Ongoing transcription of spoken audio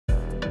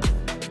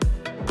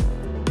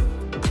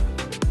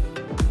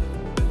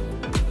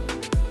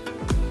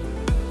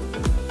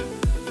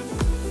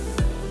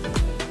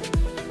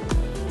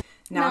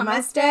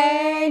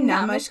Namaste,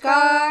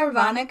 Namaskar,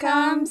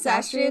 Vanakkam,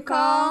 Sat Shri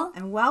Akal.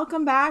 And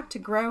welcome back to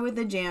Grow with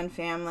the J.A.N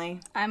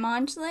family. I'm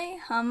Anjali.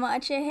 Hum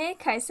ache hai,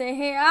 kaise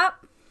hai aap?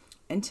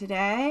 And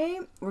today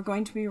we're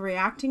going to be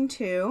reacting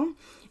to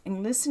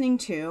and listening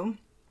to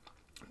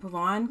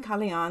Pawan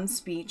Kalyan's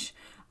speech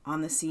on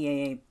the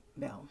CAA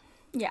bill.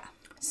 Yeah.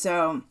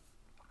 So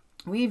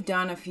we've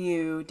done a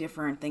few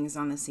different things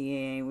on the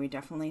CAA. We're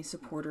definitely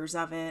supporters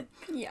of it.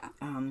 Yeah.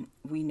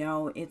 We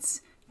know it's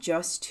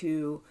just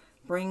to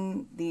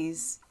bring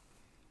these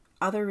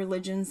other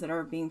religions that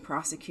are being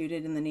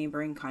prosecuted in the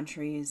neighboring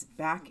countries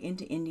back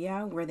into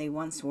India where they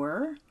once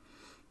were,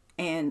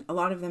 and a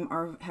lot of them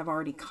have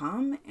already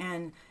come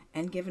and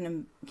giving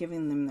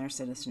them their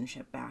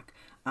citizenship back,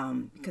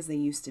 because they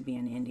used to be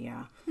in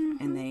India,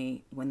 and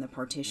they, when the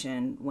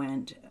partition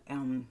went,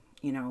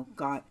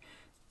 got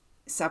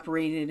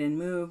separated and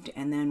moved,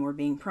 and then were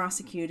being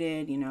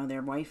prosecuted.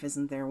 Their wife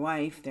isn't their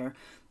wife. Their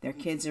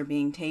kids are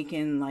being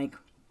taken. Like,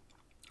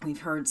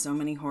 we've heard so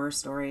many horror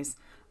stories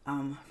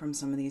from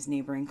some of these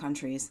neighboring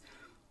countries.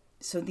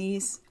 So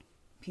these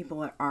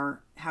people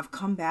have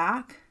come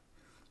back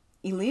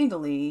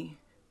illegally,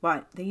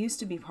 but they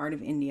used to be part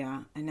of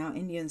India, and now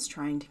India is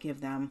trying to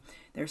give them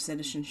their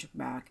citizenship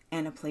back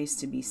and a place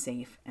to be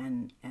safe.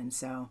 And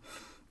so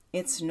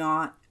it's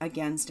not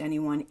against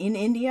anyone in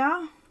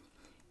India.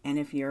 And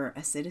if you're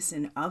a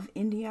citizen of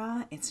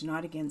India, it's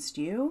not against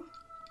you.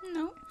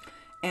 No.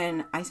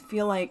 And I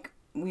feel like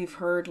we've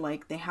heard,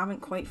 like, they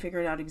haven't quite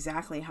figured out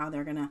exactly how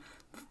they're going to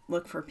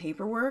look for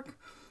paperwork.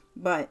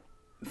 But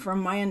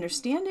from my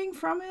understanding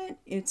from it,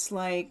 it's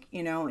like,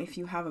 if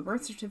you have a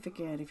birth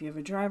certificate, if you have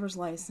a driver's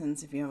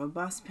license, if you have a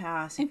bus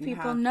pass, if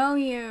people know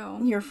you,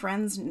 your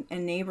friends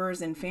and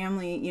neighbors and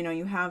family,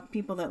 you have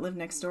people that live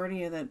next door to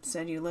you that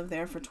said you lived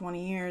there for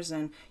 20 years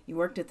and you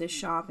worked at this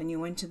shop and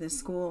you went to this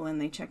school and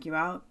they check you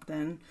out,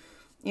 then,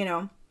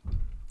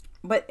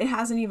 but it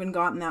hasn't even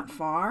gotten that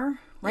far.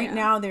 Right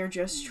now, they're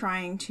just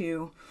trying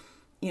to,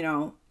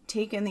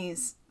 take in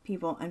these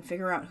people and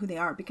figure out who they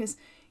are. Because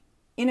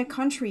in a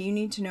country, you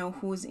need to know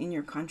who's in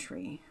your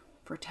country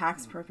for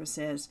tax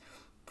purposes,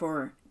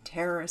 for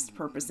terrorist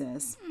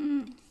purposes,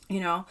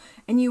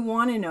 and you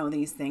want to know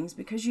these things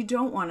because you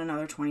don't want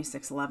another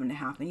 26/11 to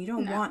happen. You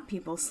don't want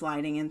people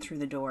sliding in through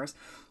the doors.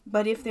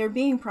 But if they're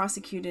being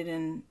prosecuted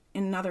in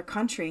another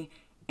country,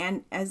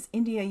 and as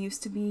India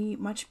used to be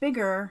much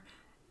bigger,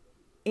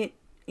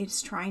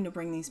 it's trying to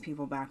bring these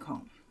people back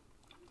home.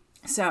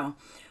 So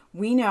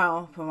we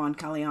know Pawan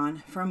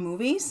Kalyan from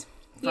movies,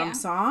 from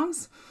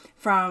songs,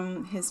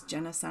 from his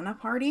JanaSena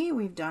party.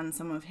 We've done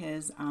some of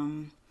his,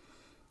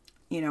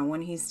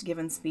 when he's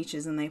given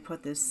speeches and they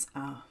put this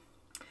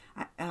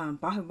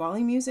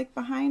Bahubali music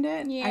behind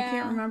it. Yeah. I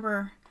can't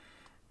remember.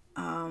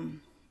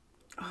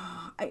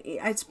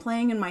 It's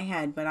playing in my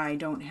head, but I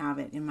don't have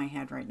it in my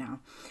head right now.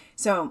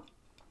 So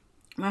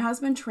my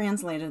husband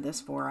translated this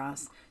for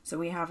us, so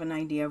we have an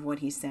idea of what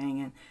he's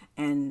saying,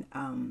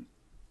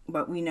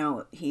 but we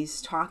know he's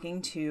talking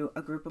to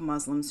a group of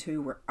Muslims who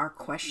are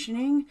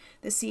questioning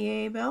the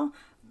CAA bill,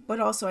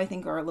 but also I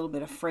think are a little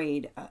bit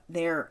afraid.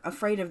 They're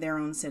afraid of their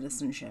own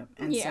citizenship,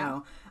 and so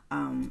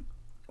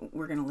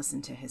we're going to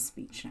listen to his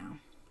speech now.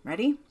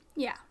 Ready?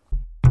 Yeah.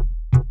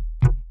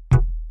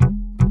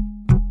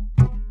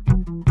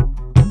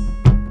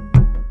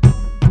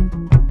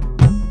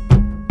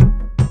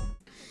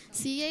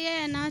 CAA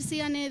NRC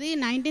అనేది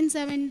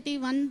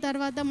 1971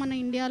 తర్వాత మన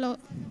ఇండియాలో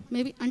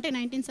maybe అంటే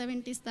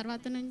 1970s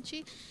తర్వాత నుంచి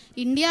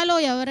ఇండియాలో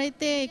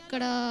ఎవరైతే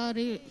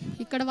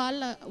ఇక్కడ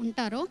వాళ్ళు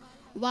ఉంటారో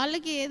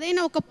వాళ్ళకి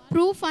ఏదైనా ఒక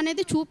ప్రూఫ్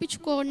అనేది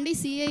చూపించుకోండి,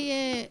 CAA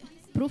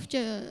ప్రూఫ్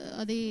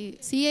అది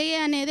CAA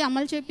అనేది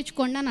అమలు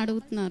చేయించుకోండి అని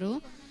అడుగుతున్నారు.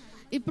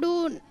 ఇప్పుడు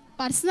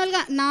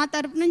పర్సనల్గా నా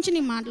తరపు నుంచి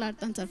నేను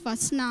మాట్లాడతాను సార్.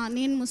 ఫస్ట్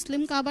నేను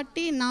ముస్లిం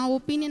కాబట్టి నా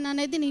ఒపీనియన్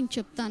అనేది నేను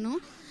చెప్తాను.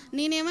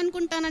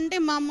 నేనేమనుకుంటానంటే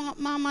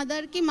మా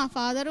మదర్కి మా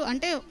ఫాదరు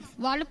అంటే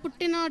వాళ్ళు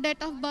పుట్టిన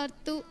డేట్ ఆఫ్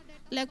బర్త్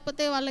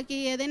లేకపోతే వాళ్ళకి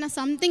ఏదైనా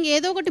సంథింగ్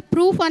ఏదో ఒకటి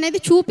ప్రూఫ్ అనేది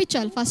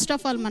చూపించాలి. ఫస్ట్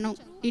ఆఫ్ ఆల్ మనం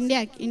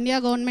ఇండియా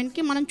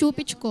గవర్నమెంట్కి మనం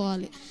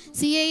చూపించుకోవాలి.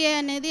 CAA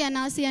అనేది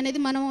NRC అనేది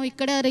మనం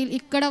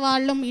ఇక్కడ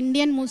వాళ్ళం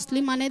ఇండియన్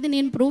ముస్లిం అనేది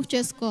నేను ప్రూఫ్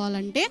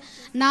చేసుకోవాలంటే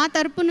నా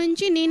తరపు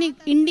నుంచి నేను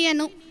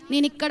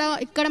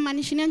ఇక్కడ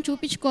మనిషిని అని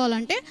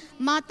చూపించుకోవాలంటే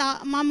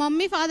మా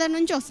మమ్మీ ఫాదర్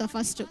నుంచి వస్తా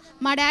ఫస్ట్.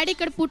 మా డాడీ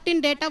ఇక్కడ పుట్టిన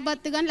డేట్ ఆఫ్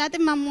బర్త్ కానీ లేకపోతే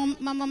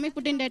మా మమ్మీ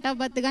పుట్టిన డేట్ ఆఫ్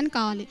బర్త్ కానీ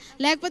కావాలి.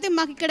 లేకపోతే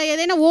మాకు ఇక్కడ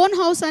ఏదైనా ఓన్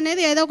హౌస్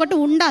అనేది ఏదో ఒకటి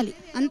ఉండాలి.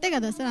 అంతే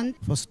కదా సార్?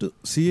 ఫస్ట్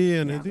CAA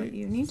అనేది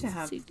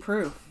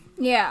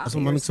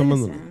అసలు మనకు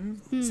సంబంధం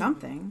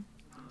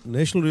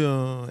నేషనల్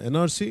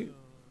NRC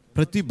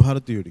ప్రతి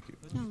భారతీయుడికి,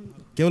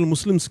 కేవలం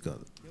ముస్లిమ్స్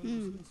కాదు.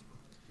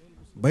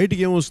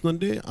 బయటికి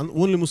ఏమొస్తుందంటే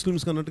ఓన్లీ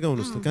ముస్లిమ్స్ అన్నట్టుగా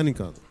వస్తుంది, కానీ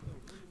కాదు.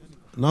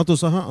 నాతో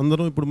సహా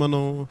అందరం ఇప్పుడు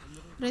మనం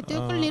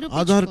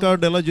ఆధార్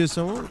కార్డు ఎలా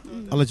చేసామో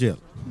అలా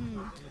చేయాలి.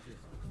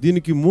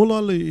 దీనికి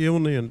మూలాలు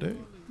ఏమున్నాయంటే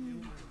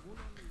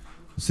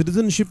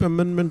సిటిజన్షిప్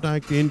అమెండ్మెంట్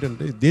యాక్ట్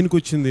ఏంటంటే దేనికి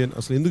వచ్చింది,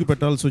 అసలు ఎందుకు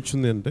పెట్టాల్సి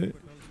వచ్చింది అంటే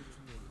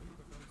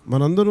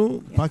మనందరం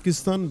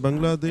పాకిస్తాన్,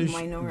 బంగ్లాదేశ్,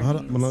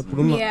 మన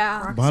ఇప్పుడున్న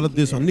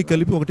భారతదేశం అన్నీ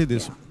కలిపి ఒకటే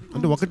దేశం.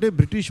 అంటే ఒకటే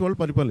బ్రిటిష్ వాళ్ళు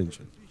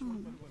పరిపాలించారు.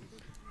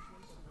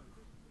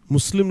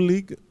 ముస్లిం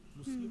లీగ్,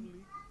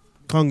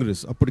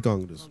 కాంగ్రెస్, అప్పటి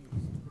కాంగ్రెస్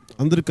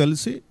అందరూ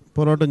కలిసి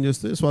పోరాటం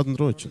చేస్తే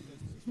స్వాతంత్రం వచ్చింది.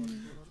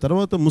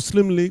 తర్వాత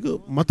ముస్లిం లీగ్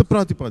మత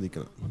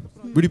ప్రాతిపాదికన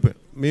విడిపోయాం.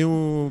 మేము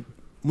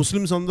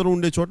ముస్లిమ్స్ అందరూ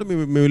ఉండే చోట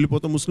మేము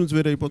వెళ్ళిపోతాం, ముస్లిమ్స్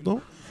వేరే అయిపోతాం,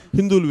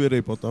 హిందువులు వేరే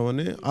అయిపోతాం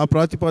అనే ఆ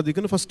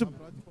ప్రాతిపాదికన ఫస్ట్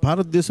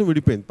భారతదేశం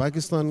విడిపోయింది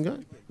పాకిస్తాన్గా,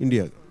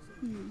 ఇండియాగా.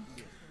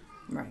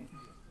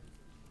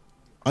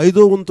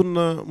 5వ వంతున్న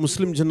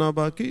ముస్లిం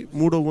జనాభాకి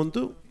 3వ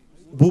వంతు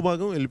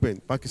భూభాగం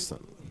వెళ్ళిపోయింది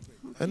పాకిస్తాన్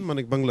అండ్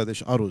మనకి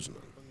బంగ్లాదేశ్. ఆ రోజున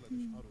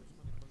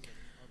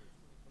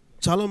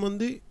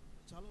చాలామంది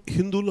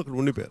హిందువులు అక్కడ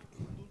ఉండిపోయారు.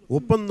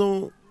 ఒప్పందం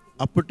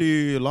అప్పటి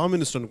లా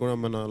మినిస్టర్ అనుకో,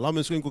 మన లా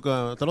మినిస్టర్ ఇంకొక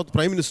తర్వాత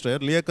ప్రైమ్ మినిస్టర్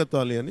అయ్యారు లియాఖత్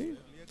అలీ అని,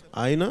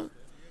 ఆయన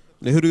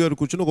నెహ్రూ గారు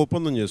కూర్చొని ఒక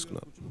ఒప్పందం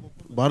చేసుకున్నారు.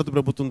 భారత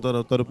ప్రభుత్వం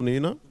తరపున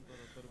ఈయన,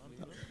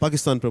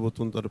 పాకిస్తాన్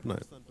ప్రభుత్వం తరపున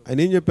ఆయన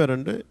ఏం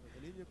చెప్పారంటే,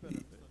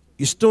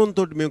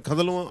 ఇష్టంతో మేము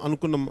కదలం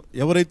అనుకున్న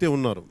ఎవరైతే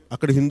ఉన్నారో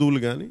అక్కడ హిందువులు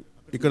కానీ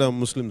ఇక్కడ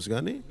ముస్లిమ్స్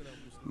కానీ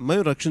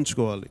మేము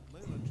రక్షించుకోవాలి.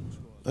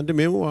 అంటే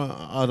మేము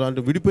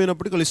అంటే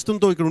విడిపోయినప్పటికీ వాళ్ళ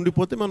ఇష్టంతో ఇక్కడ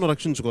ఉండిపోతే మనం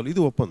రక్షించుకోవాలి,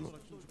 ఇది ఒప్పందం.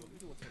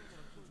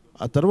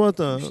 ఆ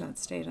తర్వాత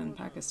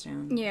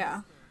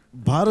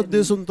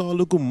భారతదేశం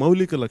తాలూకు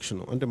మౌలిక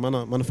లక్షణం అంటే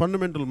మన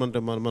ఫండమెంటల్ అంటే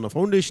మన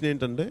ఫౌండేషన్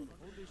ఏంటంటే,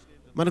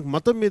 మనకు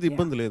మతం మీద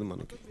ఇబ్బంది లేదు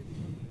మనకి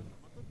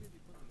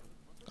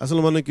అసలు.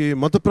 మనకి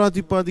మత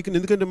ప్రాతిపాదికన,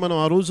 ఎందుకంటే మనం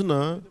ఆ రోజున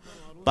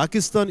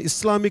పాకిస్తాన్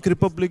ఇస్లామిక్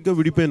రిపబ్లిక్గా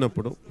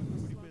విడిపోయినప్పుడు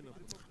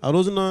ఆ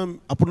రోజున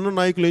అప్పుడున్న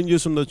నాయకులు ఏం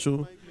చేసి ఉండొచ్చు,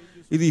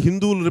 ఇది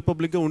హిందువుల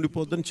రిపబ్లిక్గా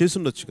ఉండిపోద్దని చేసి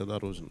ఉండొచ్చు కదా ఆ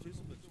రోజున.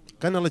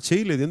 కానీ అలా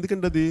చేయలేదు,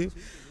 ఎందుకంటే అది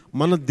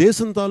మన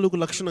దేశం తాలూకు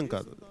లక్షణం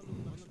కాదు.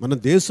 మన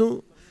దేశం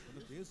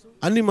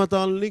అన్ని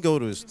మతాలని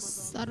గౌరవిస్తుంది.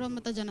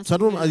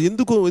 అది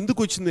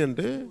ఎందుకు వచ్చింది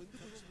అంటే,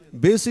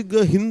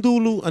 బేసిక్గా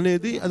హిందువులు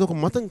అనేది అదొక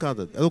మతం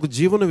కాదు, అదొక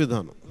జీవన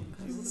విధానం.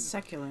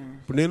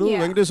 ఇప్పుడు నేను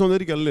వెంకటేశ్వర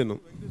దగ్గరికి వెళ్ళలేను,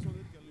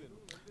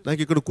 నాకు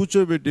ఇక్కడ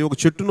కూర్చోబెట్టి ఒక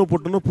చెట్టునో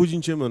పుట్టనో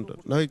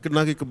పూజించేయమంటారు, నాకు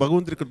ఇక్కడ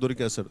భగవంతుడు ఇక్కడ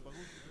దొరికేస్తాడు.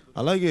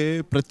 అలాగే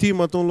ప్రతి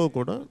మతంలో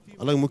కూడా,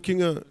 అలాగే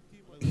ముఖ్యంగా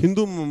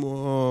హిందూ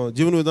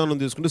జీవన విధానం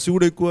తీసుకుంటే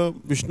శివుడు ఎక్కువ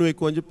విష్ణు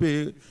ఎక్కువ అని చెప్పి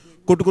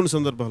కొట్టుకునే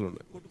సందర్భాలు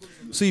ఉన్నాయి.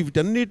 సో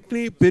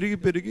వీటన్నిటినీ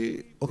పెరిగి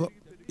ఒక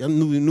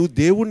నువ్వు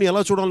దేవుడిని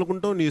ఎలా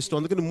చూడాలనుకుంటావు నీ ఇష్టం,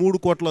 అందుకని 3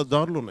 కోట్ల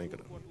దారులు ఉన్నాయి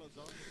ఇక్కడ.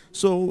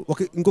 సో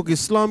ఇంకొక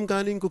ఇస్లాం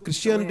కానీ ఇంకొక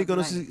క్రిస్టియానిటీ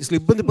కానీ అసలు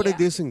ఇబ్బంది పడే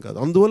దేశం కాదు.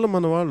 అందువల్ల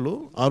మన వాళ్ళు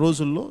ఆ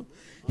రోజుల్లో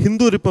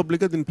హిందూ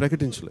రిపబ్లిక్గా దీన్ని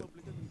ప్రకటించలేదు.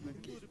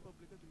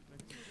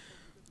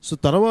 సో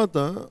తర్వాత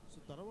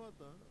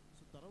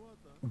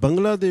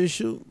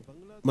బంగ్లాదేశ్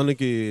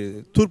మనకి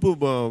తూర్పు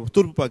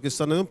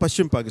పాకిస్తాన్,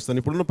 పశ్చిమ పాకిస్తాన్,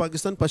 ఇప్పుడున్న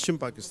పాకిస్తాన్ పశ్చిమ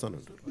పాకిస్తాన్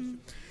అంటారు.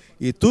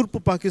 ఈ తూర్పు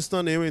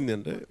పాకిస్తాన్ ఏమైంది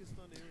అంటే,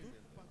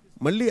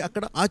 మళ్ళీ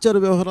అక్కడ ఆచార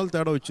వ్యవహారాలు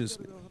తేడా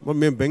వచ్చేసింది.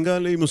 మేము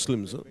బెంగాలీ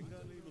ముస్లిమ్స్,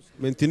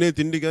 మేము తినే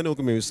తిండి కానీ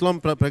మేము ఇస్లాం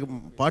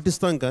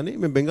పాటిస్తాం, కానీ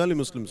మేము బెంగాలీ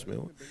ముస్లిమ్స్.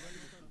 మేము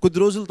కొద్ది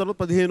రోజుల తర్వాత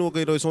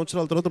 15-20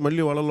 సంవత్సరాల తర్వాత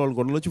మళ్ళీ వాళ్ళు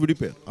గొడవలు వచ్చి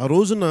విడిపోయారు. ఆ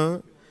రోజున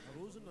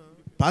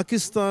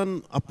పాకిస్తాన్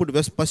అప్పుడు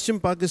పశ్చిమ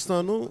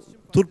పాకిస్తాను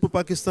తూర్పు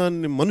పాకిస్తాన్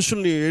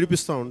మనుషుల్ని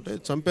ఏడిపిస్తూ ఉంటే,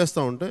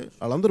 చంపేస్తూ ఉంటే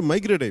వాళ్ళందరూ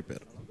మైగ్రేట్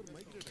అయిపోయారు.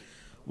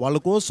 వాళ్ళ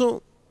కోసం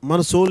మన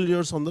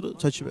సోల్జర్స్ అందరూ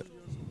చచ్చిపోయారు,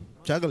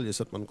 త్యాగాలు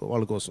చేశారు మనకు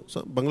వాళ్ళ కోసం. సో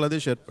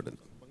బంగ్లాదేశ్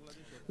ఏర్పడింది.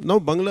 Now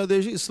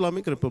Bangladesh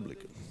Islamic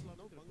republic.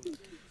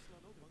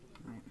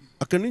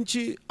 అక్కడి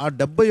నుంచి ఆ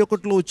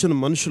 71లో వచ్చిన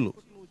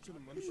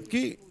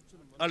మనుషులకి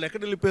వాళ్ళు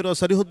ఎక్కడ వెళ్ళిపోయారు, ఆ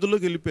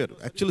సరిహద్దుల్లోకి వెళ్ళిపోయారు.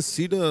 యాక్చువల్లీ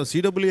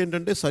CAA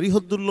ఏంటంటే,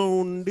 సరిహద్దుల్లో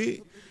ఉండి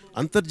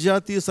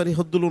అంతర్జాతీయ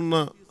సరిహద్దులు ఉన్న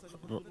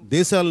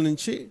దేశాల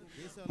నుంచి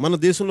మన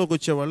దేశంలోకి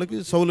వచ్చే వాళ్ళకి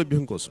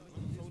సౌలభ్యం కోసం.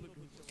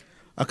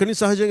 అక్కడి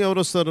నుంచి సహజంగా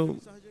ఎవరు వస్తారు,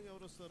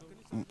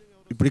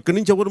 ఇప్పుడు ఇక్కడి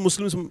నుంచి ఎవరు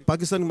ముస్లిమ్స్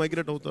పాకిస్తాన్కి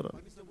మైగ్రేట్ అవుతారా?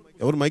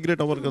 ఎవరు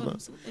మైగ్రేట్ అవ్వరు కదా,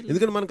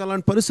 ఎందుకంటే మనకు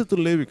అలాంటి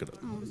పరిస్థితులు లేవు ఇక్కడ.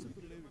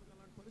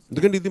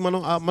 ఎందుకంటే ఇది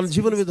మన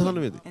జీవన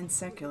విధానం ఇది.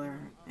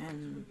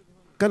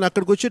 కానీ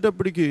అక్కడికి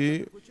వచ్చేటప్పటికి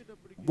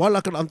వాళ్ళు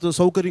అక్కడ అంత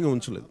సౌకర్యంగా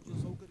ఉంచలేదు.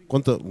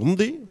 కొంత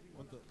ఉంది,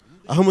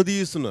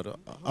 అహ్మదీస్ ఉన్నారు,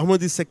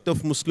 అహ్మదీ సెక్ట్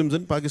ఆఫ్ ముస్లిమ్స్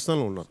అని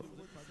పాకిస్తాన్లో ఉన్నారు.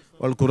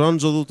 వాళ్ళు ఖురాన్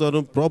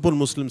చదువుతారు, ప్రాపర్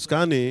ముస్లిమ్స్.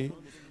 కానీ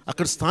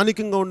అక్కడ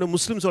స్థానికంగా ఉండే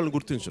ముస్లిమ్స్ వాళ్ళని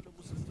గుర్తించరు.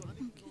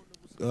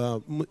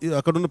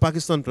 అక్కడున్న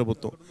పాకిస్తాన్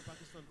ప్రభుత్వం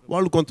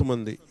వాళ్ళు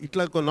కొంతమంది,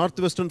 ఇట్లా నార్త్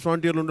వెస్టర్న్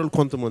ఫ్రాంటియర్లో ఉండే వాళ్ళు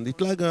కొంతమంది,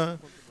 ఇట్లాగా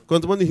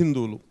కొంతమంది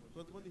హిందువులు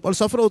వాళ్ళు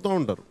సఫర్ అవుతూ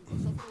ఉంటారు.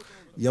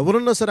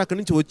 ఎవరన్నా సరే అక్కడి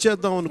నుంచి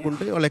వచ్చేద్దాం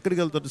అనుకుంటే వాళ్ళు ఎక్కడికి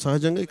వెళ్తారు,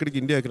 సహజంగా ఇక్కడికి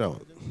ఇండియాకి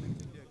రావాలి.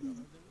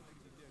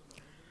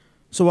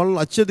 సో వాళ్ళు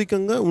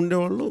అత్యధికంగా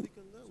ఉండేవాళ్ళు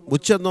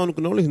వచ్చేద్దాం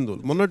అనుకునే వాళ్ళు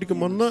హిందువులు. మొన్నటికి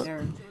మొన్న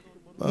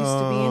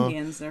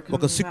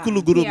ఒక సిక్కులు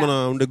మన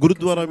ఉండే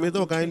గురుద్వారా మీద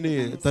ఒక ఆయన్ని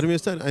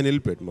తరిమేస్తే ఆయన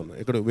వెళ్ళిపోయాడు. మొన్న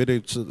ఇక్కడ వేరే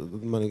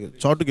మనకి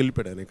చాటుకు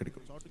వెళ్ళిపోయాడు ఆయన ఇక్కడికి.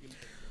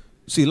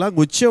 సో ఇలాగ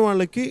వచ్చే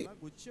వాళ్ళకి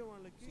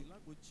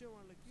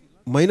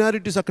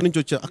మైనారిటీస్ అక్కడి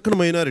నుంచి అక్కడ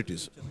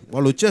మైనారిటీస్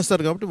వాళ్ళు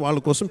వచ్చేస్తారు కాబట్టి వాళ్ళ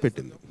కోసం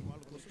పెట్టింది.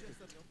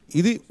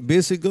 ఇది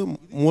బేసిక్గా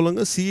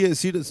మూలంగా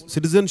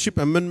సిటిజన్షిప్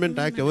అమెండ్మెంట్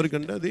యాక్ట్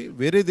ఎవరికంటే అది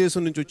వేరే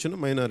దేశం నుంచి వచ్చిన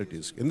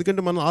మైనారిటీస్.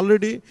 ఎందుకంటే మనం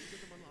ఆల్రెడీ,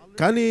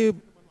 కానీ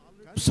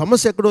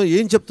సమస్య ఎక్కడో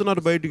ఏం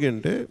చెప్తున్నారు బయటికి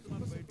అంటే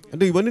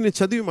ఇవన్నీ నేను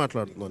చదివి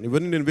మాట్లాడుతున్నాను,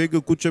 ఇవన్నీ నేను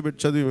వేగంగా కూర్చోబెట్టి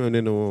చదివి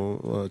నేను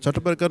చట్ట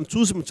ప్రకారం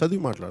చూసి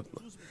చదివి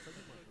మాట్లాడుతున్నాను.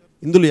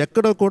 ఇందులో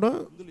ఎక్కడ కూడా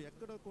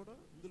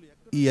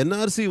ఈ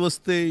NRC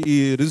వస్తే, ఈ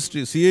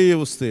రిజిస్ట్రీ CAA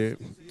వస్తే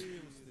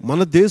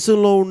మన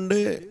దేశంలో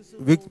ఉండే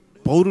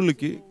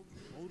పౌరులకి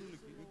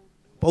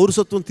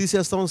పౌరసత్వం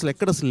తీసేస్తామని అసలు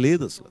ఎక్కడ అసలు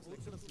లేదు అసలు.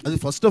 అది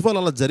ఫస్ట్ ఆఫ్ ఆల్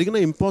అలా జరిగిన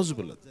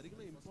ఇంపాసిబుల్, అది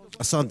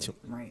అసాధ్యం,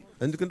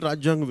 ఎందుకంటే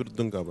రాజ్యాంగ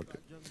విరుద్ధం కాబట్టి.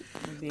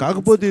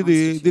 కాకపోతే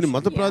దీని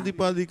మత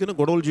ప్రాతిపాదికన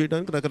గొడవలు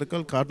చేయడానికి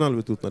రకరకాల కారణాలు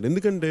వెతుకుతున్నారు.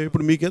 ఎందుకంటే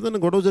ఇప్పుడు మీకు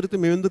ఏదైనా గొడవ జరిగితే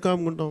మేము ఎందుకు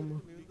కాముకుంటాం?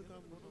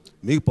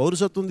 మీకు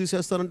పౌరసత్వం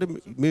తీసేస్తారంటే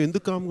మేము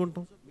ఎందుకు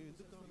కాముకుంటాం?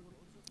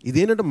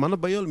 ఇదేంటంటే మన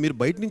భయాలు. మీరు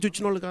బయట నుంచి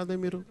వచ్చిన వాళ్ళు కాదే,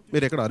 మీరు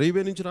ఎక్కడ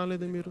అరేబియా నుంచి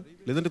రాలేదే మీరు,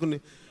 లేదంటే కొన్ని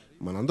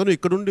మనందరం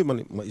ఇక్కడుండి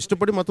మన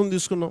ఇష్టపడి మతం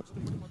తీసుకున్నాం,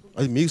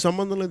 అది మీకు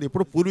సంబంధం లేదు.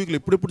 ఎప్పుడో పూర్వీకులు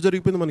ఎప్పుడెప్పుడు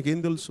జరిగిపోయింది మనకేం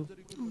తెలుసు.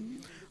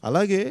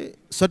 అలాగే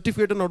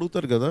సర్టిఫికేట్ అని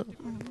అడుగుతారు కదా,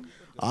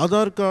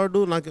 ఆధార్ కార్డు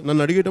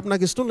నన్ను అడిగేటప్పుడు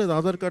నాకు ఇష్టం లేదు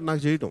ఆధార్ కార్డు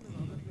నాకు చేయటం.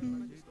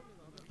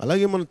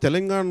 అలాగే మన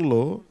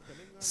తెలంగాణలో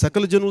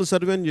సకల జనుల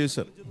సర్వే అని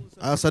చేశారు.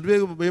 ఆ సర్వే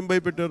ఏం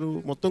భయపెట్టారు,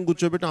 మొత్తం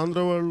కూర్చోబెట్టి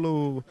ఆంధ్ర వాళ్ళు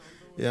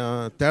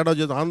తేడా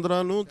చేద్దాం,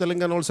 ఆంధ్రాను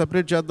తెలంగాణ వాళ్ళు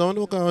సెపరేట్ చేద్దామని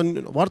ఒక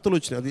వార్తలు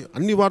వచ్చినాయి. అది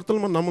అన్ని వార్తలు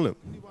మనం నమ్మలేం.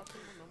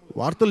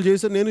 వార్తలు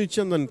చేసి నేను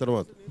ఇచ్చాను. దాని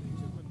తర్వాత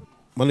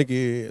మనకి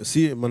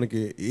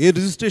ఏ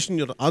రిజిస్ట్రేషన్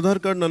ఆధార్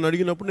కార్డు నన్ను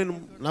అడిగినప్పుడు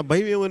నా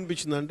భయం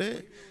ఏమనిపించింది అంటే,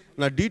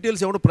 నా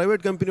డీటెయిల్స్ ఎవడో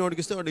ప్రైవేట్ కంపెనీ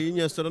వాడికి ఇస్తే వాడు ఏం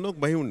చేస్తాడని ఒక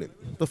భయం ఉండేది.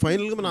 సో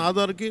ఫైనల్గా మన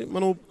ఆధార్కి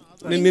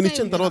నేను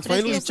ఇచ్చిన తర్వాత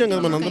ఫైనల్ ఇచ్చాం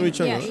కదా, మన అందరం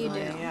ఇచ్చాం కదా.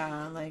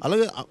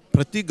 అలాగే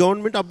ప్రతి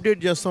గవర్నమెంట్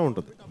అప్డేట్ చేస్తూ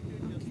ఉంటుంది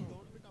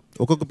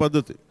ఒక్కొక్క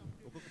పద్ధతి.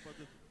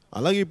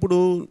 అలాగే ఇప్పుడు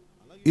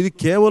ఇది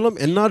కేవలం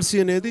ఎన్ఆర్సీ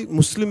అనేది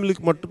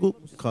ముస్లింలకి మట్టుకు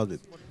కాదు,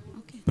 ఇది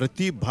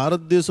ప్రతి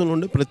భారతదేశంలో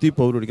ఉండే ప్రతి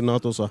పౌరుడికి,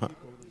 నాతో సహా.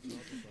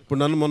 ఇప్పుడు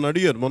నన్ను మొన్న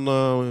అడిగారు,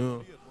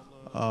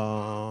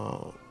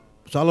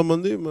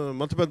 చాలామంది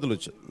మత పెద్దలు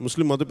వచ్చారు,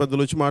 ముస్లిం మత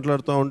పెద్దలు వచ్చి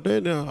మాట్లాడుతూ ఉంటే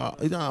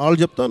ఇది వాళ్ళు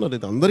చెప్తా ఉన్నారు,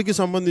 ఇది అందరికీ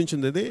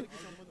సంబంధించింది ఇది,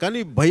 కానీ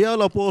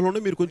భయాలు అపోహలు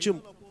ఉండే, మీరు కొంచెం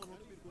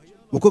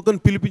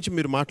ఒక్కొక్కరిని పిలిపించి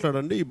మీరు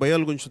మాట్లాడండి, ఈ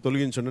భయాలు కొంచెం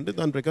తొలగించండి అంటే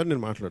దాని ప్రకారం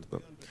నేను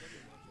మాట్లాడతాను.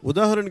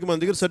 ఉదాహరణకి మన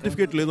దగ్గర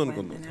సర్టిఫికేట్ లేదు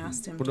అనుకుందాం.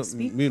 ఇప్పుడు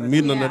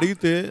మీరు నన్ను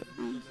అడిగితే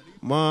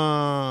మా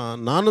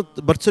నాన్న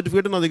బర్త్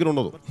సర్టిఫికేట్ నా దగ్గర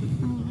ఉండదు.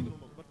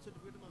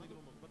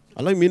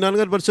 అలాగే మీ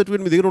నాన్నగారి బర్త్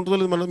సర్టిఫికేట్ మీ దగ్గర ఉంటుందో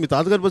లేదు, మళ్ళీ మీ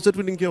తాతగారి బర్త్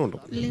సర్టిఫికేట్ ఇంకేం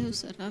ఉండదు.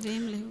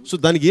 సో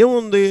దానికి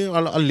ఏముంది,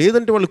 వాళ్ళు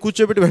లేదంటే వాళ్ళు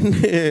కూర్చోబెట్టి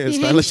వెంటనే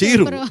అలా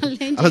చేయరు,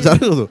 అలా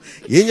జరగదు.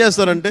 ఏం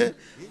చేస్తారంటే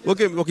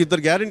ఒక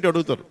ఇద్దరు గ్యారెంటీ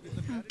అడుగుతారు.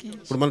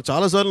 ఇప్పుడు మనం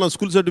చాలాసార్లు నా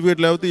స్కూల్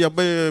సర్టిఫికేట్ లేకపోతే ఈ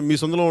అబ్బాయి మీ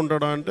సొంతలో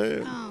ఉంటాడా అంటే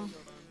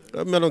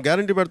మనం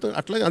గ్యారంటీ పెడతాం.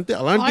 అట్లాగే అంతే,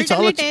 అలాంటి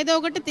చాలా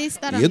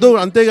ఏదో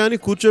అంతేగాని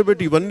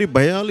కూర్చోబెట్టి ఇవన్నీ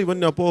భయాలు,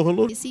 ఇవన్నీ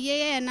అపోహలు.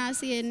 CAA,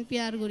 NRC,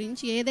 NPR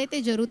గురించి ఏదైతే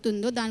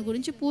జరుగుతుందో దాని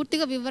గురించి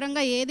పూర్తిగా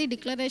వివరంగా ఏది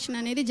డిక్లరేషన్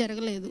అనేది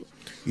జరగలేదు.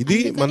 ఇది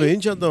మనం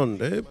ఏం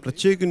చేద్దామంటే,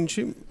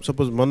 ప్రత్యేకించి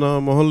సపోజ్ మన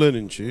మొహల్లో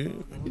నుంచి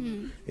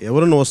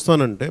ఎవరైనా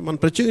వస్తానంటే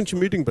మనం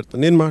ప్రత్యేకించి మీటింగ్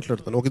పెడతాం, నేను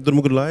మాట్లాడతాను. ఒక ఇద్దరు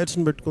ముగ్గురు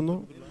లాయర్స్ని పెట్టుకుందాం,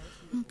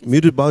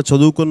 మీరు బాగా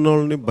చదువుకున్న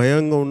వాళ్ళని,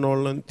 భయంగా ఉన్న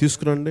వాళ్ళని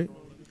తీసుకురండి,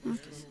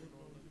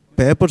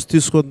 పేపర్స్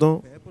తీసుకొద్దాం.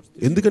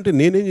 ఎందుకంటే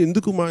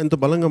ఎందుకు ఇంత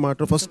బలంగా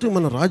ఫస్ట్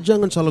మన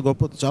రాజ్యాంగం చాలా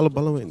గొప్పది, చాలా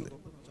బలమైంది.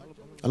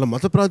 అలా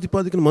మత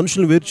ప్రాతిపాదికన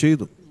మనుషులను వేరు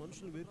చేయదు.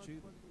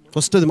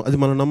 ఫస్ట్ అది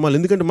మనం నమ్మాలి.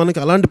 ఎందుకంటే మనకి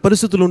అలాంటి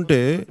పరిస్థితులు ఉంటే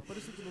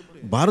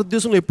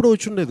భారతదేశంలో ఎప్పుడో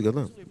వచ్చి ఉండేది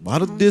కదా.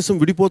 భారతదేశం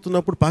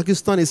విడిపోతున్నప్పుడు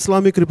పాకిస్తాన్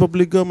ఇస్లామిక్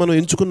రిపబ్లిక్గా మనం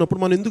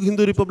ఎంచుకున్నప్పుడు మనం ఎందుకు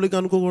హిందూ రిపబ్లిక్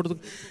అనుకోకూడదు?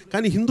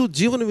 కానీ హిందూ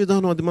జీవన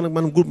విధానం అది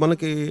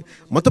మనకి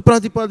మత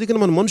ప్రాతిపాదికన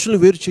మన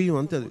మనుషులను వేరు చేయం,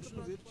 అంతే.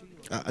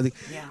 అది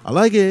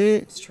అలాగే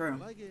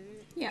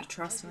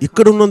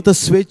ఇక్కడ ఉన్నంత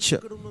స్వేచ్ఛ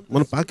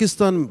మన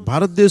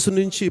భారతదేశం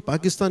నుంచి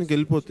పాకిస్తాన్కి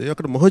వెళ్ళిపోతే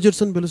అక్కడ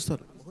మొహజర్స్ అని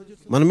పిలుస్తారు.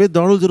 మన మీద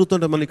దాడులు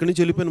జరుగుతుంటాయి, మన ఇక్కడి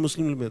నుంచి వెళ్ళిపోయిన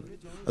ముస్లింల మీద.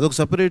 అదొక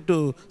సపరేట్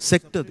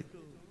సెక్ట్,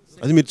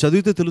 అది మీరు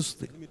చదివితే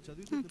తెలుస్తుంది.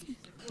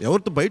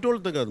 ఎవరితో, బయట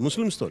వాళ్ళతో కాదు,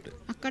 ముస్లిమ్స్ తోటి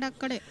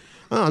అక్కడక్కడే.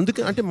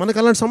 అందుకే అంటే మనకు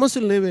అలాంటి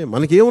సమస్యలు లేవే.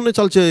 మనకేమున్నాయి,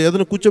 చాలా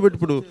ఏదైనా కూర్చోబెట్టి.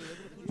 ఇప్పుడు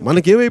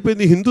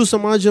మనకేమైపోయింది, హిందూ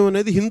సమాజం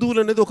అనేది,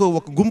 హిందువులు అనేది ఒక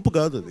గుంపు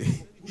కాదు, అది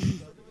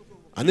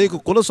అనేక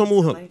కుల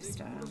సమూహాలు,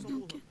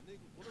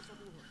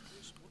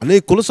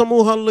 అనేక కుల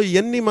సమూహాల్లో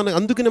ఇవన్నీ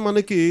అందుకనే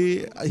మనకి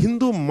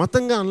హిందూ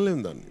మతంగా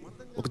అనలేము దాన్ని,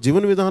 ఒక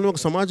జీవన విధానం, ఒక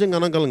సమాజంగా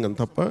అనగలం కానీ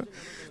తప్ప.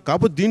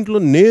 కాకపోతే దీంట్లో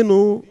నేను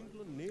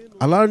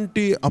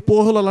అలాంటి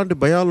అపోహలు, అలాంటి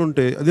భయాలు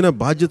ఉంటే అది నా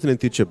బాధ్యత,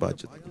 నేను తీర్చే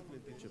బాధ్యత.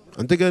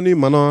 అంతేగాని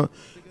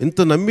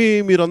ఇంత నమ్మి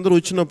మీరు అందరూ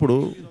వచ్చినప్పుడు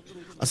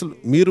అసలు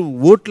మీరు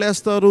ఓట్లు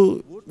వేస్తారు,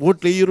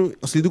 ఓట్లు వేయరు,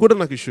 అసలు ఇది కూడా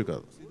నాకు ఇష్యూ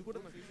కాదు.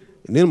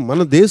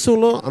 మన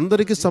దేశంలో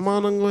అందరికీ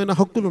సమానమైన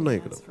హక్కులు ఉన్నాయి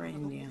ఇక్కడ.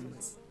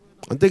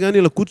 అంతేగాని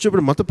ఇలా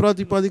కూర్చోబెట్టి మత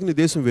ప్రాతిపాదికని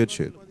దేశం వేరు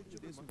చేయదు.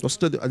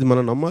 ఫస్ట్ అది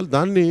మనం నమ్మాలి.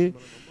 దాన్ని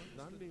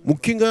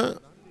ముఖ్యంగా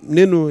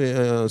నేను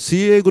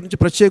CAA గురించి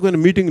ప్రత్యేకమైన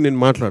మీటింగ్ నేను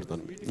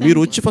మాట్లాడతాను. మీరు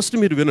వచ్చి ఫస్ట్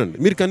మీరు వినండి,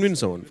 మీరు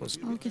కన్విన్స్ అవ్వండి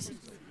ఫస్ట్.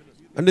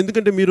 అంటే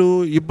ఎందుకంటే మీరు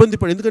ఇబ్బంది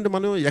ఎందుకంటే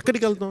మనం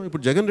ఎక్కడికి వెళ్తాం.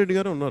 ఇప్పుడు జగన్ రెడ్డి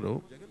గారు ఉన్నారు,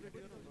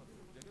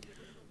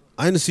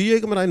 ఆయన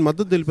CAAకి మరి ఆయన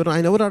మద్దతు తెలిపారు,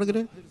 ఆయన ఎవరు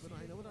అడగరే?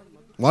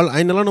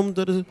 ఆయన ఎలా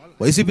నమ్ముతారు?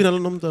 వైసీపీని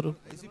ఎలా నమ్ముతారు?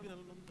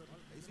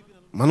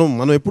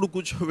 మనం ఎప్పుడు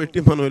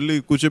వెళ్ళి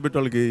కూర్చోబెట్టి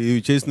వాళ్ళకి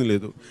ఇవి చేసింది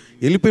లేదు.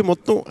 వెళ్ళిపోయి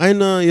మొత్తం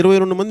ఆయన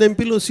 22 మంది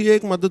ఎంపీలు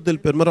CAAకి మద్దతు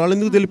తెలిపారు. మరి వాళ్ళు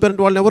ఎందుకు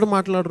తెలిపారంటే వాళ్ళు ఎవరు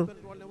మాట్లాడరు.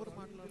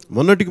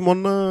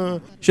 మొన్న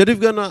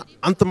షరీఫ్ గారు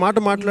అంత మాట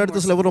మాట్లాడితే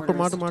అసలు ఎవరు ఒక్క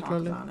మాట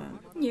మాట్లాడలేదు.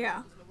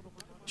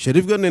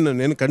 షరీఫ్ గారు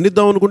నేను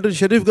ఖండిద్దాం అనుకుంటే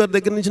షరీఫ్ గారి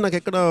దగ్గర నుంచి నాకు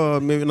ఎక్కడ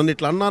నన్ను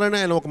ఇట్లా అన్నారని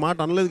ఆయన ఒక మాట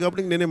అనలేదు,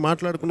 కాబట్టి నేనే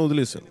మాట్లాడుకుని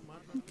వదిలేశాను.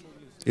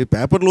 ఈ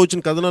పేపర్లో వచ్చిన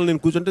కథనాలు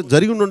నేను కూర్చుంటే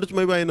జరిగి ఉండొచ్చు,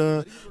 మేబీ ఆయన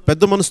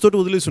పెద్ద మనసుతోటి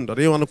వదిలేసి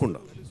ఉంటారు ఏమనకుండా.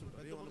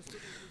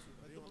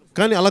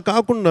 కానీ అలా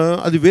కాకుండా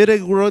అది వేరే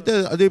గొడవ అయితే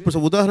అదే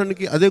ఇప్పుడు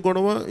ఉదాహరణకి అదే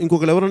గొడవ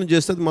ఇంకొకరు ఎవరైనా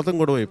చేస్తే అది మతం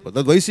గొడవ అయిపోతుంది.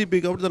 అది వైసీపీ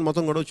కాబట్టి దాని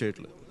మతం గొడవ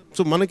చేయట్లేదు.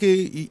 సో మనకి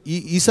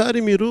ఈసారి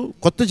మీరు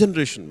కొత్త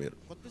జనరేషన్, మీరు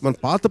మన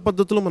పాత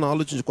పద్ధతిలో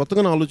మనం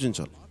కొత్తగానే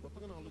ఆలోచించాలి.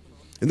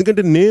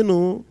 ఎందుకంటే నేను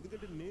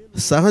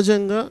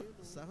సహజంగా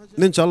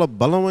నేను చాలా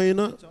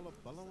బలమైన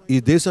ఈ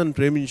దేశాన్ని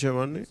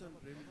ప్రేమించేవాడిని,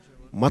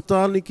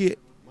 మతానికి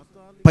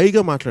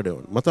పైగా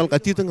మాట్లాడేవాడు, మతాలకు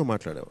అతీతంగా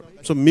మాట్లాడేవాడు.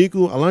 సో మీకు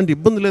అలాంటి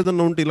ఇబ్బంది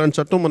లేదన్నా ఉంటే ఇలాంటి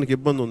చట్టం మనకి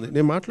ఇబ్బంది ఉంది,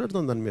 నేను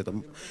మాట్లాడతాను దాని మీద.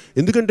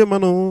 ఎందుకంటే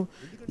మనం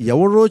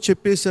ఎవరో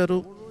చెప్పేశారు,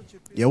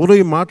 ఎవరో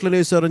ఈ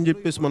మాట్లాడేశారని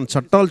చెప్పేసి మన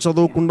చట్టాలు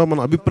చదవకుండా మన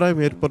అభిప్రాయం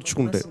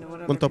ఏర్పరచుకుంటే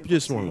మనం తప్పు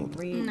చేసిన వాళ్ళం.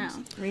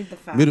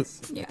 మీరు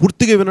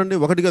పూర్తిగా వినండి,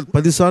 ఒకటి కాదు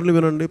 10 సార్లు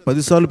వినండి,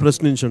 10 సార్లు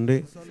ప్రశ్నించండి.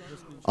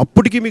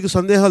 అప్పటికి మీకు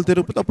సందేహాలు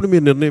తిరగకపోతే అప్పుడు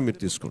మీరు నిర్ణయం మీరు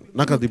తీసుకోండి,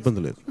 నాకు అది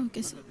ఇబ్బంది లేదు.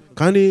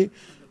 కానీ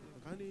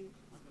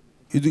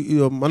ఇది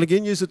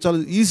మనకేం చేస్తే చాలా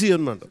ఈజీ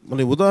అన్నమాట.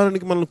 మన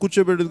ఉదాహరణకి మనం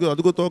కూర్చోబెట్టి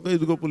అదిగో తోక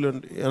ఇదిగో పులి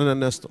అని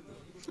అనేస్తాం.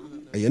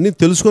 అవన్నీ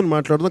తెలుసుకొని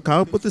మాట్లాడదాం.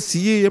 కాకపోతే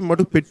CAA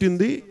మటుకు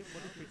పెట్టింది.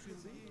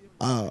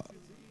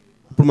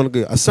 ఇప్పుడు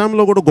మనకి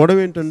అస్సాంలో కూడా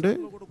గొడవ ఏంటంటే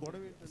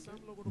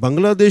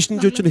బంగ్లాదేశ్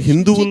నుంచి వచ్చిన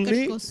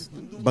హిందువుల్ని,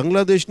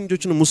 బంగ్లాదేశ్ నుంచి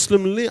వచ్చిన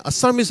ముస్లింలని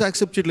అస్సామీస్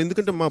యాక్సెప్ట్ చేయట్లేదు.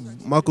 ఎందుకంటే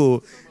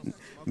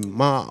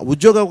మా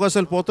ఉద్యోగ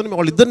అవకాశాలు పోతాయి,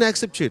 వాళ్ళిద్దరిని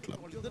యాక్సెప్ట్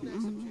చేయట్లేదు.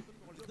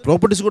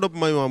 ప్రాపర్టీస్ కూడా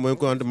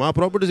అంటే మా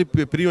ప్రాపర్టీస్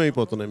ప్రియం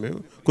అయిపోతున్నాయి, మేము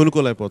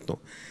కొనుక్కోలేకపోతాం.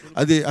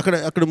 అది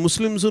అక్కడ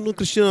ముస్లిమ్స్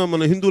క్రిస్టియన్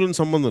మన హిందువులను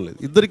సంబంధం లేదు,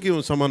 ఇద్దరికి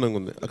సమానంగా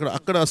ఉంది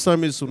అక్కడ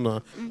అస్సామీస్ ఉన్న.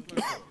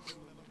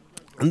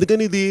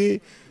 అందుకని ఇది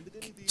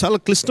చాలా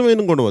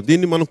క్లిష్టమైన గొడవ.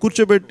 దీన్ని మనం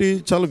కూర్చోబెట్టి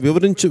చాలా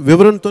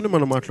వివరణతోనే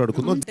మనం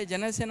మాట్లాడుకుందాం. అంటే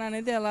జనసేన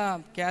అనేది అలా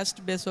caste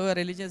base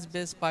religious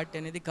base party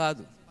అనేది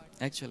కాదు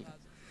యాక్చువల్గా.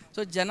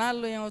 సో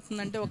జనాల్లో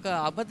ఏమవుతుందంటే ఒక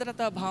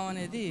అభద్రతా భావం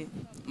అనేది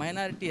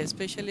మైనారిటీ,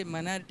 ఎస్పెషల్లీ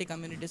మైనారిటీ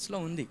కమ్యూనిటీస్లో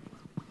ఉంది.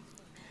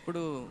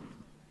 ఇప్పుడు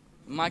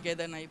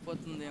మాకేదైనా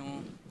అయిపోతుందేమో,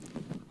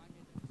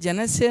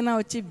 జనసేన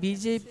వచ్చి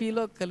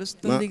బీజేపీలో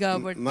కలుస్తుంది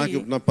కాబట్టి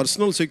నా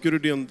పర్సనల్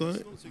సెక్యూరిటీ అంతా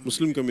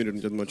ముస్లిం కమ్యూనిటీ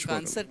నుంచి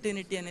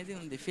అన్సర్టనిటీ అనేది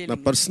ఉంది. నా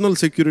పర్సనల్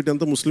సెక్యూరిటీ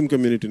అంతా ముస్లిం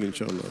కమ్యూనిటీ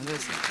నుంచి ఉన్నారు.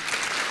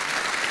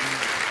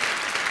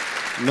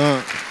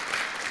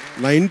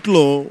 నా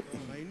ఇంట్లో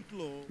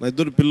నా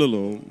 2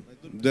 పిల్లలు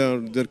they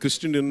are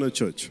Christian in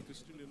church.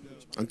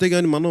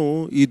 అంతేగాని మనం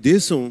ఈ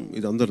దేశం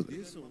ఇది అందరిది,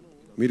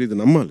 మీరు ఇది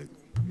నమ్మాలి.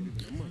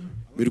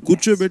 మీరు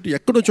కూర్చోబెట్టి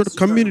ఎక్కడో చోట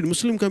కమ్యూనిటీ,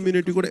 ముస్లిం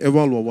కమ్యూనిటీ కూడా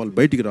ఎవాల్వ్ అవ్వాలి,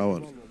 బయటికి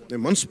రావాలి.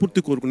 నేను మనస్ఫూర్తి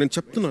కోరుకుని నేను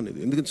చెప్తున్నాను ఇది,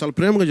 ఎందుకంటే చాలా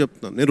ప్రేమగా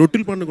చెప్తున్నాను. నేను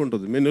రొట్టెల పండుగ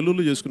ఉంటుంది, మేము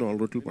నెల్లూరులో చేసుకునే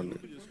వాళ్ళు రొట్టెల పండుగ.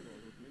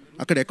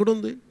 అక్కడ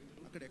ఎక్కడుంది,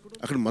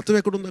 అక్కడ మతం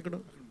ఎక్కడుంది అక్కడ?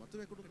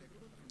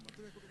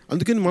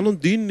 అందుకని మనం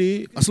దీన్ని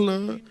అసలు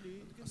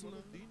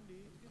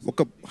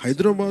ఒక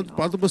హైదరాబాద్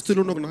పాత బస్తీలో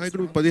ఉన్న ఒక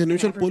నాయకుడు 15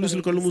 నిమిషాలు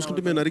పోలీసులు కళ్ళు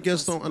మూసుకుంటే మేము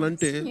నరికేస్తాం అని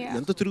అంటే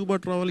ఎంత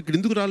తిరుగుబాటు రావాలి. ఇక్కడ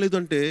ఎందుకు రాలేదు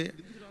అంటే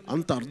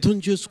అంత అర్థం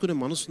చేసుకునే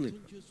మనసుని.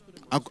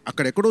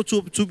 అక్కడెక్కడో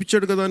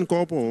చూపించాడు కదా అని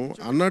కోపం,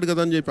 అన్నాడు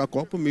కదా అని చెప్పి ఆ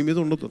కోపం మీ మీద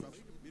ఉండదు.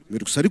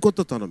 మీరు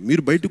సరికొత్త తనం,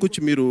 మీరు బయటకు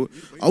వచ్చి మీరు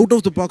అవుట్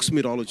ఆఫ్ ద బాక్స్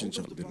మీరు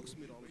ఆలోచించాలి.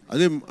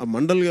 అదే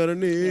మండల్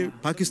గారని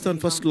పాకిస్తాన్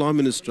ఫస్ట్ లా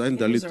మినిస్టర్, ఆయన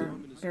దళిత్.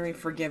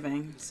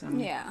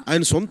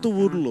 ఆయన సొంత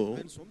ఊర్లో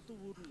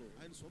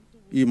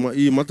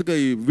ఈ మతక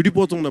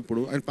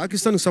విడిపోతున్నప్పుడు ఆయన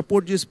పాకిస్తాన్కి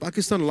సపోర్ట్ చేసి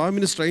పాకిస్తాన్ లా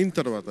మినిస్టర్ అయిన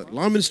తర్వాత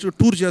లా మినిస్టర్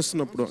టూర్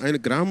చేస్తున్నప్పుడు ఆయన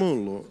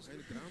గ్రామంలో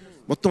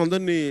మొత్తం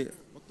అందరినీ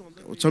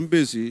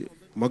చంపేసి,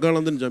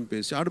 మగాళ్ళందరినీ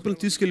చంపేసి ఆడపిల్లని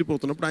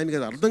తీసుకెళ్ళిపోతున్నప్పుడు ఆయనకి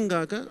అది అర్థం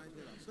కాక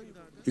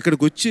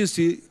ఇక్కడికి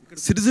వచ్చేసి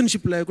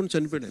సిటిజన్షిప్ లేకుండా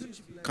చనిపోయాడు. ఆయన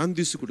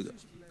కాంతీసుకుడిగా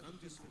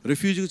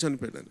రెఫ్యూజీగా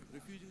చనిపోయాడు ఆయన.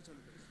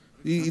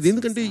 ఇది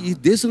ఎందుకంటే ఈ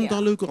దేశం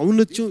తాలూకు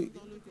ఔన్నత్యం,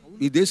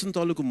 ఈ దేశం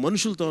తాలూకు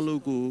మనుషుల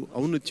తాలూకు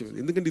ఔన్నత్యం.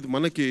 ఎందుకంటే ఇది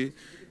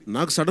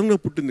నాకు సడన్గా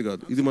పుట్టింది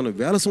కాదు, ఇది మన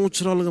వేల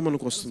సంవత్సరాలుగా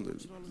మనకు వస్తుంది.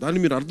 దాన్ని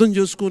మీరు అర్థం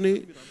చేసుకొని,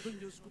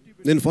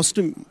 నేను ఫస్ట్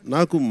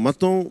నాకు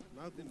మతం,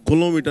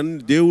 కులం,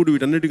 దేవుడు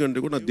వీటన్నిటికంటే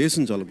కూడా నా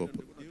దేశం చాలా గొప్ప.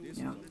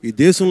 ఈ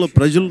దేశంలో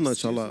ప్రజలు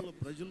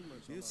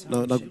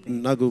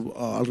నాకు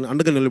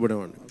అండగా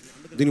నిలబడేవాడిని.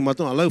 దీనికి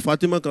మతం అలాగే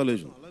ఫాతిమా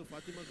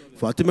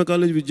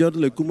కాలేజ్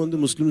విద్యార్థులు ఎక్కువ మంది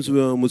ముస్లిం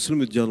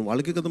విద్యార్థులు,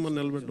 వాళ్ళకే కదా మనం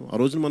నిలబెట్టాం. ఆ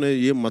రోజున మనం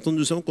ఏ మతం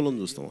చూసామో కులం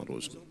చూస్తాం ఆ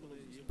రోజున.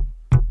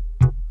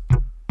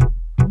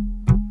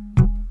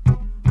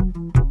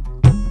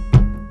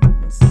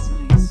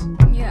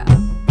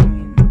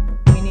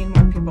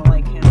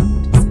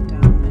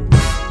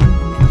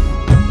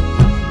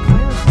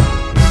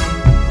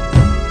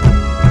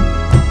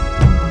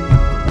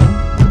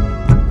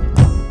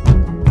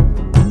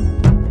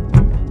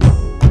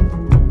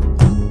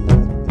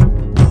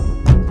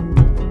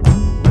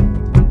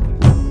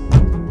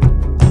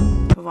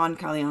 Pawan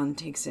Kalyan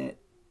takes it.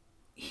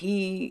 He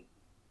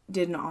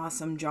did an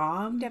awesome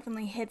job.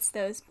 Definitely hits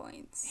those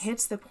points.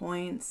 Hits the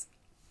points.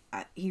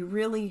 He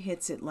really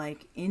hits it like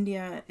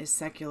India is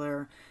secular.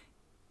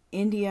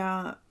 India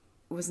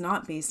was not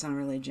based on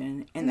religion,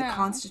 and the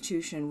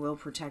Constitution will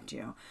protect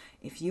you.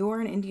 If you are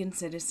an Indian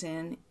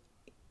citizen,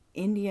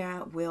 India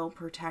will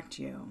protect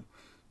you.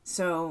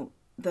 So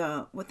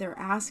what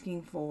they're asking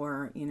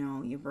for,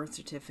 your birth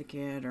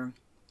certificate or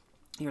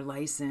your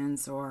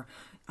license or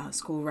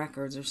school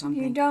records or If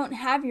something. you don't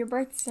have your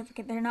birth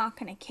certificate, they're not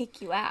going to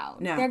kick you out.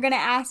 No. They're going to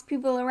ask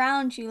people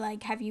around you,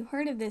 like, have you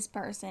heard of this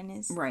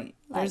person? Right.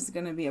 Like, There's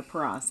going to be a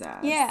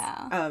process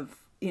Yeah. of,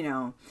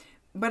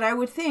 but I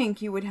would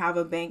think you would have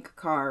a bank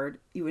card,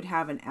 you would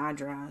have an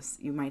address,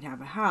 you might have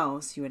a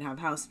house, you would have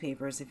house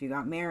papers. If you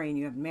got married,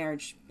 you have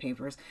marriage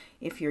papers.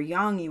 If you're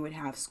young, you would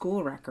have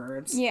school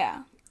records.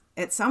 Yeah.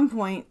 At some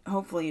point,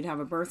 hopefully you'd have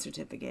a birth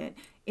certificate.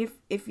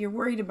 If you're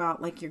worried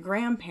about, like, your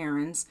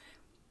grandparents,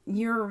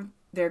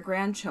 their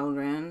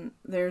grandchildren,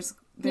 there's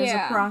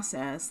Yeah. a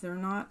process. They're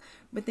not,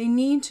 but they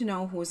need to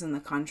know who's in the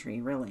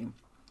country, really.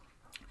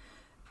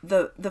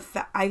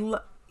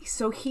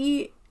 So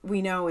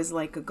we know is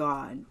like a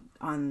god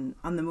on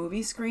the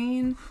movie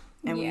screen,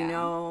 and we Yeah.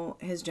 know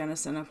his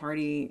JanaSena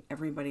party,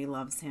 everybody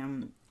loves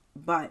him,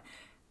 but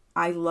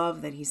I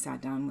love that he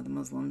sat down with the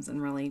Muslims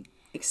and really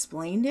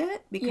explained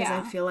it, because Yeah.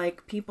 I feel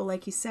like people,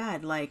 like you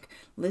said, like,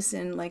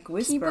 listen, like,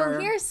 whisper. People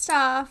hear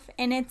stuff,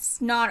 and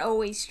it's not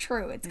always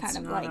true. It's kind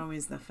of not like...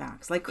 always the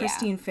facts. Like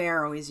Christine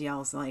Fair always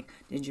yells, like,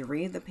 did you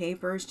read the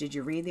papers? Did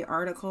you read the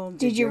article?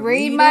 Did you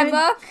read my it?"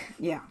 book?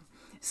 Yeah.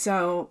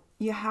 So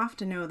you have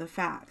to know the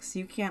facts.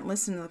 You can't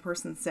listen to the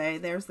person say,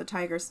 there's the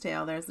tiger's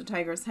tail, there's the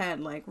tiger's head,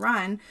 like,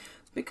 run,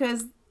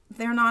 because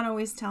they're not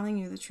always telling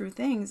you the true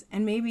things.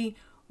 And maybe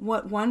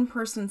what one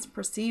person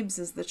perceives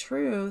as the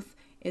truth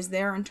is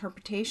their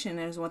interpretation,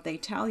 is what they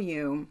tell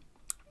you.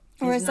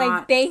 Or is it's not,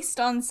 like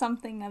based on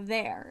something of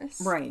theirs.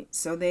 right.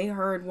 So they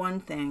heard one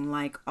thing,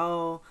 like,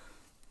 oh,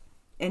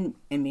 and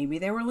maybe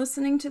they were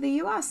listening to the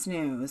U.S.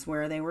 news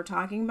where they were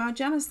talking about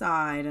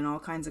genocide and all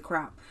kinds of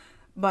crap.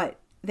 But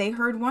they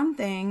heard one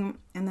thing,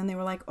 and then they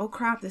were like, oh,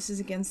 crap, this is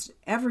against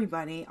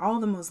everybody,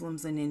 all the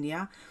Muslims in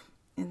India.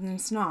 And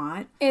it's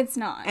not. It's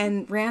not.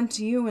 And ran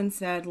to you and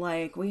said,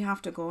 like, we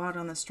have to go out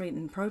on the street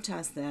and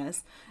protest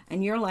this.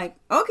 And you're like,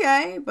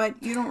 okay, but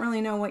you don't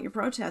really know what you're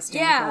protesting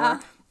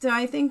for. So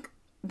I think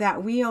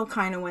that wheel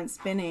kind of went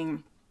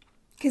spinning.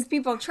 Because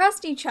people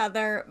trust each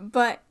other,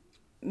 but...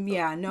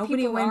 Yeah,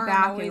 nobody people went aren't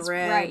back and always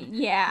read right.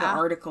 the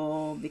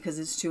article because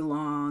it's too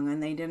long,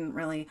 and they didn't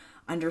really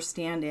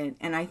understand it.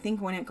 And I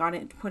think when it got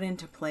put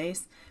into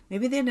place,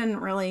 maybe they didn't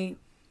really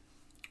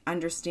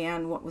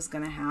understand what was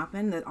going to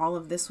happen, that all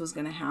of this was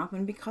going to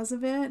happen because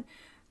of it.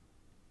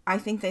 I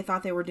think they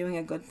thought they were doing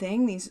a good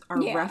thing. These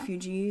are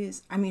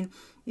refugees. I mean,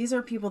 these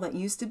are people that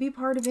used to be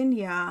part of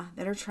India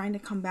that are trying to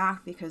come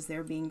back because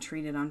they're being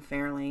treated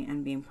unfairly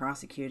and being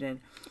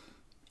prosecuted.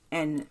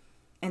 And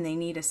they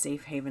need a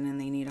safe haven, and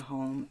they need a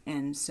home.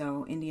 And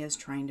so India is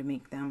trying to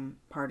make them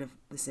part of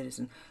the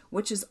citizen,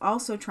 which is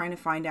also trying to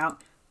find out,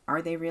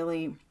 are they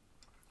really,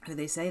 who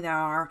they say they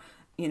are,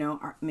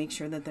 make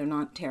sure that they're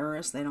not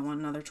terrorists. They don't want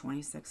another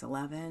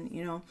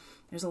 26/11.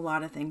 There's a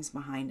lot of things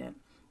behind it.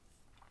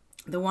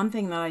 The one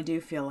thing that I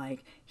do feel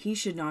like, he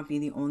should not be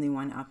the only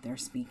one up there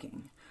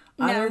speaking.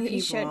 No, he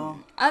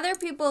shouldn't. Other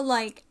people,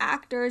 like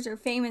actors or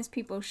famous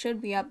people,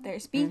 should be up there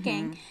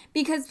speaking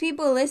because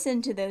people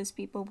listen to those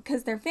people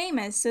because they're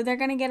famous, so they're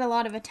going to get a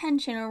lot of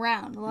attention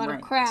around, a lot of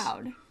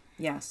crowd.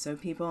 Yes, so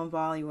people in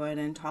Bollywood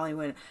and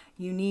Tollywood,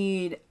 you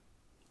need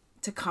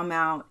to come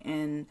out,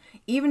 and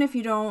even if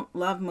you don't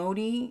love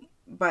Modi,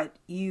 but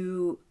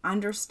you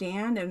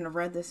understand and have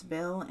read this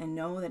bill and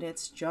know that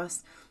it's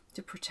just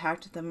to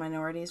protect the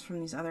minorities from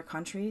these other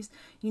countries,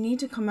 you need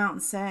to come out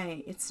and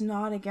say it's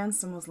not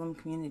against the Muslim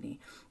community.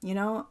 Amir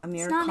Khan.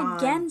 It's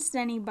not against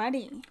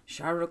anybody.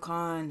 Shah Rukh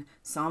Khan,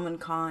 Salman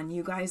Khan,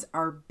 you guys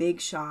are big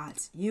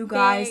shots. You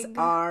guys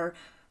are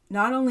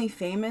not only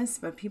famous,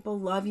 but people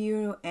love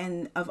you,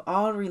 and of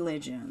all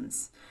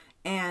religions.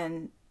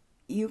 And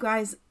you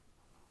guys,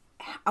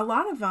 a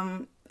lot of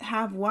them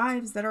have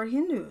wives that are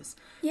Hindus.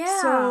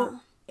 Yeah. So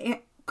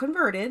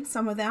converted,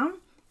 some of them,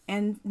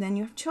 and then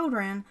you have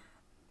children.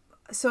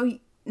 So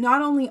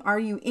not only are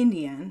you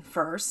Indian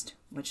first,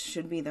 which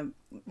should be the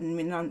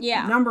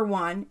number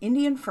one,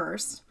 Indian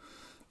first,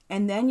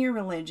 and then your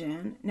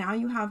religion. Now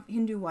you have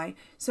Hindu wife.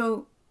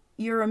 So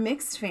you're a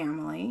mixed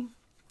family.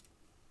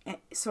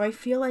 So I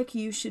feel like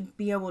you should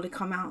be able to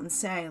come out and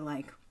say,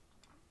 like,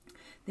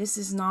 this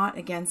is not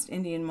against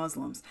Indian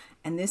Muslims,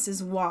 and this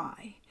is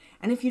why.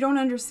 And if you don't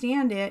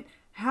understand it,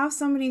 have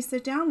somebody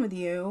sit down with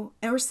you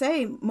or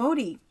say,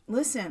 Modi,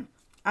 listen,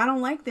 I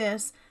don't like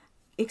this.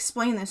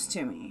 Explain this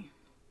to me.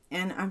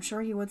 And I'm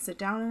sure he would sit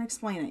down and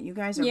explain it. You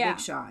guys are big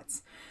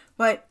shots.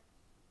 But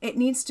it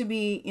needs to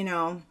be,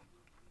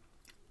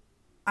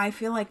 I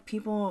feel like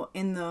people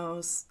in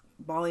those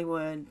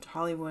Bollywood,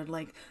 Hollywood,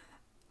 like,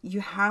 you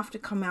have to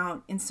come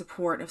out in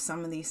support of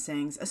some of these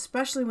things,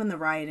 especially when the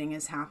rioting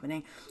is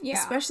happening. Yeah.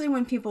 Especially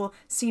when people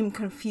seem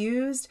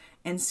confused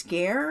and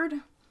scared.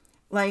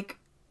 Like,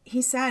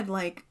 he said,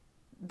 like,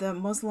 the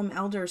Muslim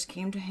elders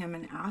came to him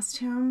and asked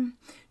him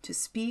to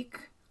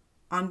speak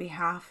on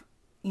behalf,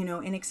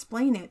 and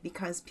explain it,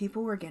 because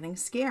people were getting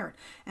scared.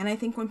 And I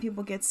think when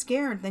people get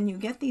scared, then you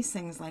get these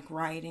things like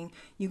rioting.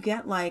 You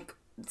get like,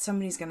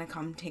 somebody's going to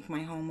come take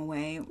my home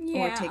away,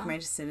 or take my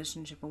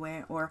citizenship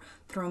away, or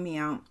throw me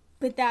out.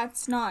 But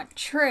that's not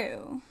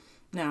true.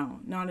 No,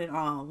 not at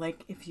all.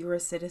 Like, if you're a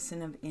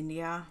citizen of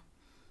India,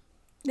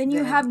 then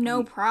you have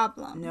no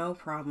problem. No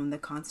problem. The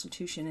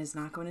Constitution is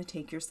not going to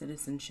take your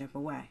citizenship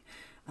away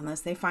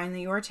unless they find that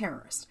you're a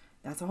terrorist.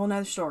 That's a whole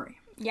nother story.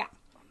 Yeah.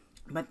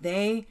 But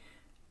they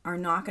are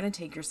not going to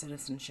take your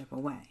citizenship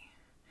away.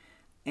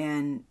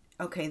 And,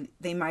 okay,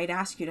 they might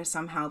ask you to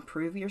somehow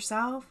prove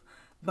yourself,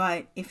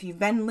 but if you've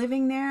been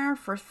living there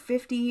for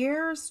 50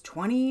 years,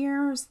 20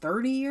 years,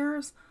 30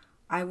 years,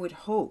 I would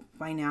hope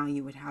by now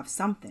you would have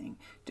something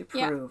to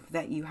prove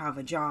that you have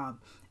a job,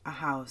 a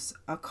house,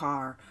 a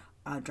car,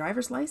 a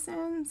driver's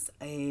license,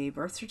 a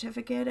birth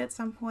certificate at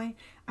some point.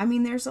 I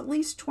mean, there's at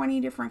least 20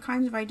 different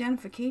kinds of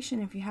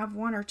identification. If you have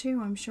one or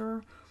two, I'm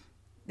sure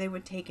they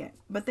would take it.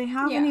 But they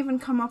haven't even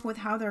come up with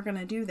how they're going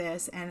to do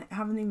this and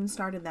haven't even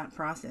started that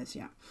process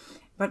yet.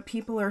 But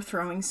people are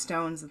throwing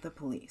stones at the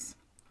police.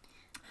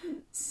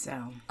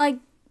 So, like,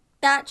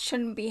 that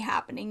shouldn't be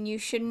happening. You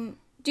shouldn't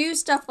do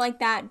stuff like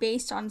that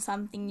based on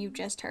something you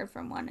just heard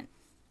from one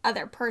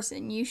other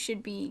person. You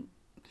should be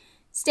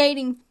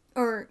stating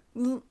or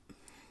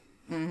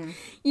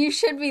you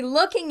should be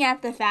looking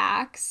at the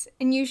facts,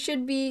 and you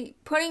should be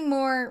putting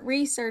more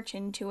research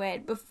into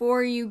it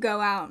before you go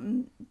out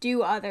and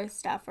do other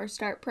stuff or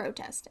start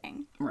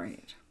protesting.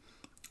 Right.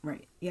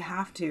 You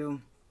have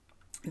to,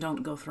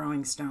 don't go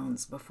throwing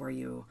stones before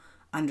you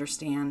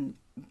understand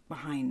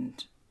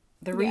behind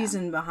the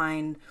reason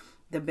behind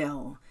the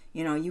bill.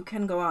 You know, you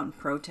can go out and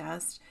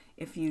protest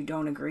if you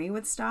don't agree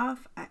with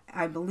stuff.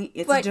 I believe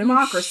it's a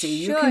democracy.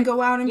 You can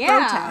go out and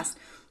protest,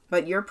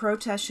 but your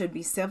protest should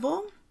be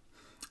civil.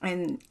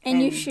 And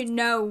you should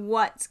know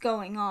what's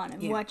going on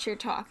and what you're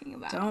talking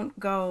about. Don't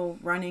go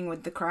running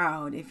with the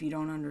crowd if you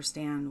don't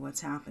understand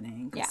what's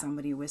happening because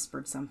somebody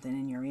whispered something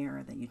in your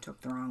ear that you took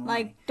the wrong way.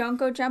 Like, don't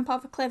go jump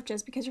off a cliff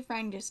just because your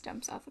friend just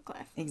jumps off a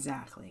cliff.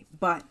 Exactly.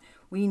 But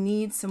we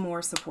need some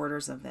more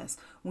supporters of this.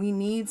 We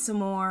need some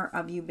more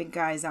of you big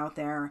guys out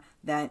there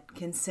that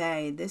can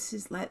say,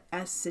 let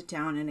us sit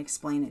down and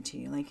explain it to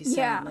you. Like you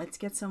said, let's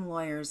get some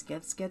lawyers,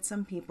 let's get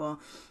some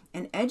people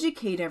and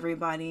educate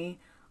everybody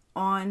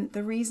on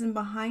the reason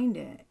behind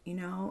it. You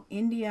know,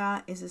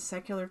 India is a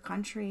secular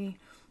country.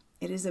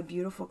 It is a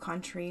beautiful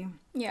country.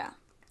 Yeah.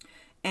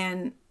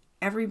 And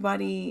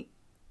everybody,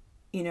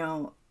 you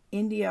know,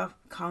 India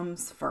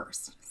comes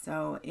first.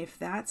 So if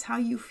that's how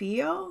you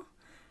feel,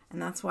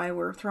 and that's why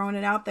we're throwing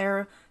it out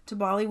there to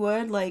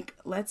Bollywood, like,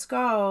 let's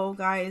go,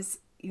 guys.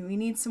 We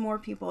need some more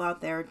people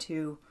out there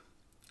to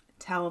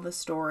tell the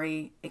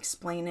story,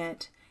 explain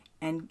it,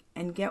 and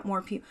get more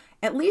people,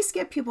 at least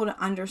get people to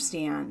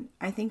understand.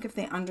 I think if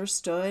they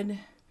understood,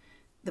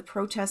 the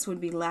protests would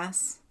be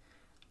less,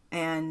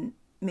 and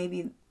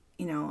maybe,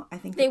 you know, I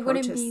think they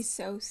wouldn't be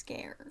so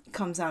scared.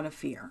 Comes out of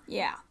fear.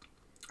 Yeah.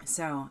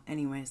 So,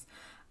 anyways,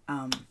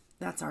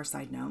 that's our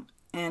side note.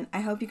 And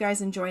I hope you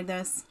guys enjoyed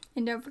this.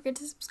 And don't forget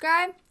to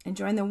subscribe. And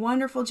join the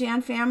wonderful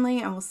J.A.N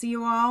family, and we'll see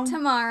you all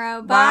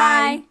tomorrow.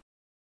 Bye.